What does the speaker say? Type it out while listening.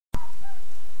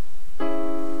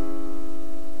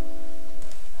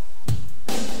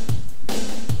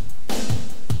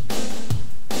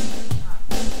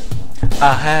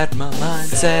I had my mind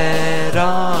set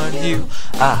on you.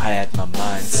 I had my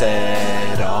mind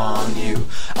set on you.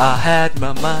 I had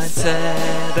my mind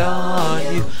set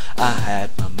on you. I had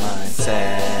my mind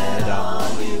set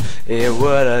on you. It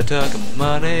would've took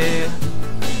money,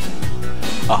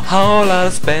 a whole lot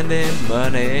of spending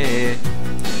money.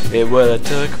 It would've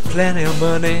took plenty of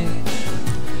money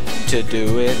to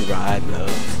do it right, love.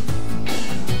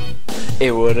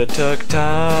 It would've took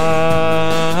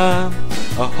time,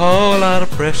 a whole lot of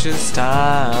precious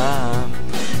time.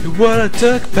 It would've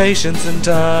took patience and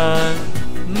time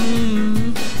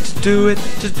to do it,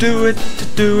 to do it, to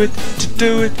do it, to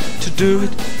do it, to do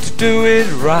it, to do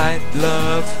it right,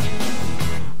 love.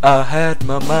 I had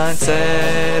my mind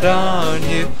set on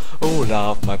you. All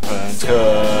of my plans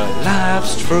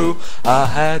collapsed through. I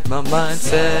had my mind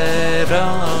set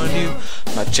on you.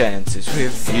 My chances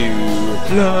with you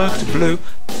looked blue.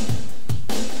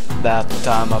 That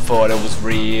time I thought it was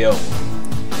real,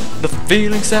 the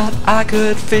feelings that I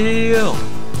could feel.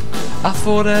 I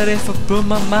thought that if I put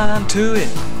my mind to it,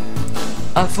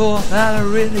 I thought that I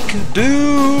really could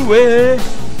do it.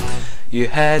 You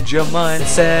had your mind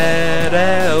set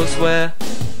elsewhere,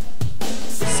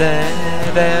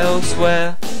 set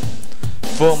elsewhere.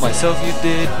 For myself you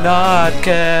did not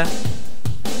care,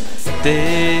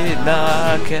 did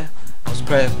not care. I was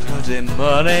putting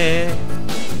money,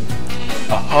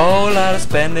 a whole lot of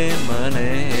spending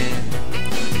money,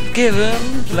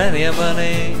 giving plenty of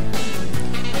money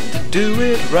to do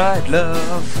it right,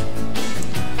 love.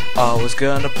 I was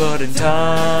gonna put in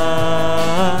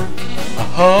time, a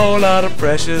whole lot of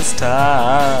precious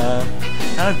time.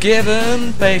 I've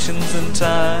given patience and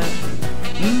time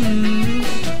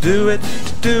to do it,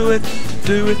 to do it, to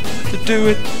do it, to do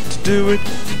it, to do it,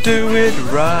 to do it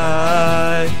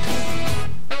right.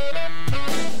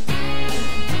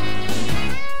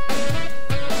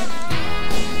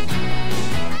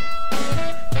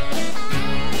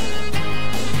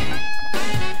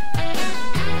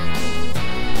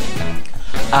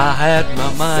 I had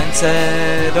my mind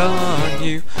set on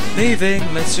you,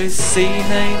 leaving Leicester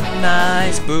scene ain't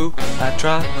nice, boo. I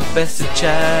tried my best to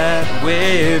chat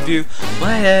with you,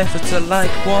 my efforts are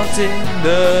like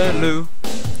Waterloo.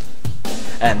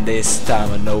 And this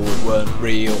time I know it weren't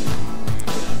real,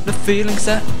 the feelings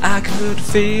that I could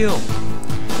feel.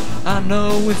 I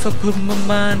know if I put my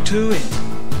mind to it,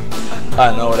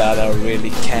 I know that I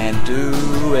really can do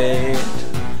it.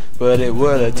 But it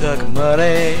would've took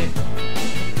money,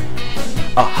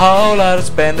 a whole lot of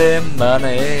spending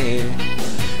money.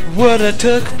 Would've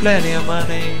took plenty of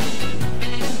money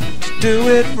to do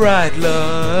it right,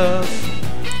 love.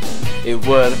 It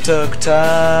would've took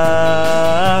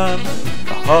time,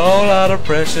 a whole lot of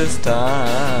precious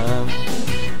time.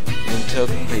 It took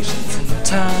patience and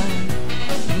time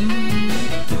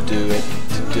to do it,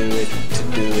 to do it, to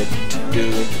do it, to do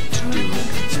it, to do it,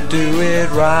 to do it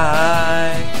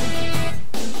right.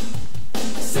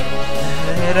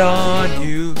 Set on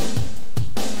you,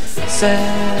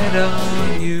 set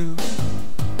on you,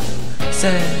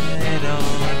 set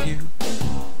on you,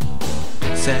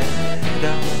 set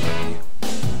on you,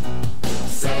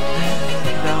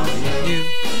 set on you,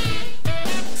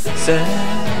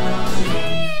 set on you,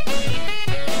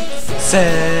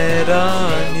 set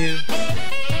on you,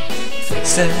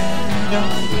 set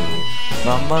on you.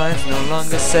 My mind's no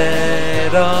longer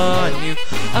set on you.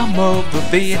 I'm over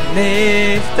being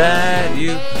miffed at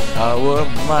you. I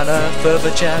wouldn't mind a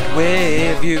further chat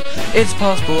with you. It's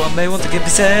possible I may want to get me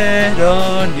set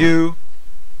on you.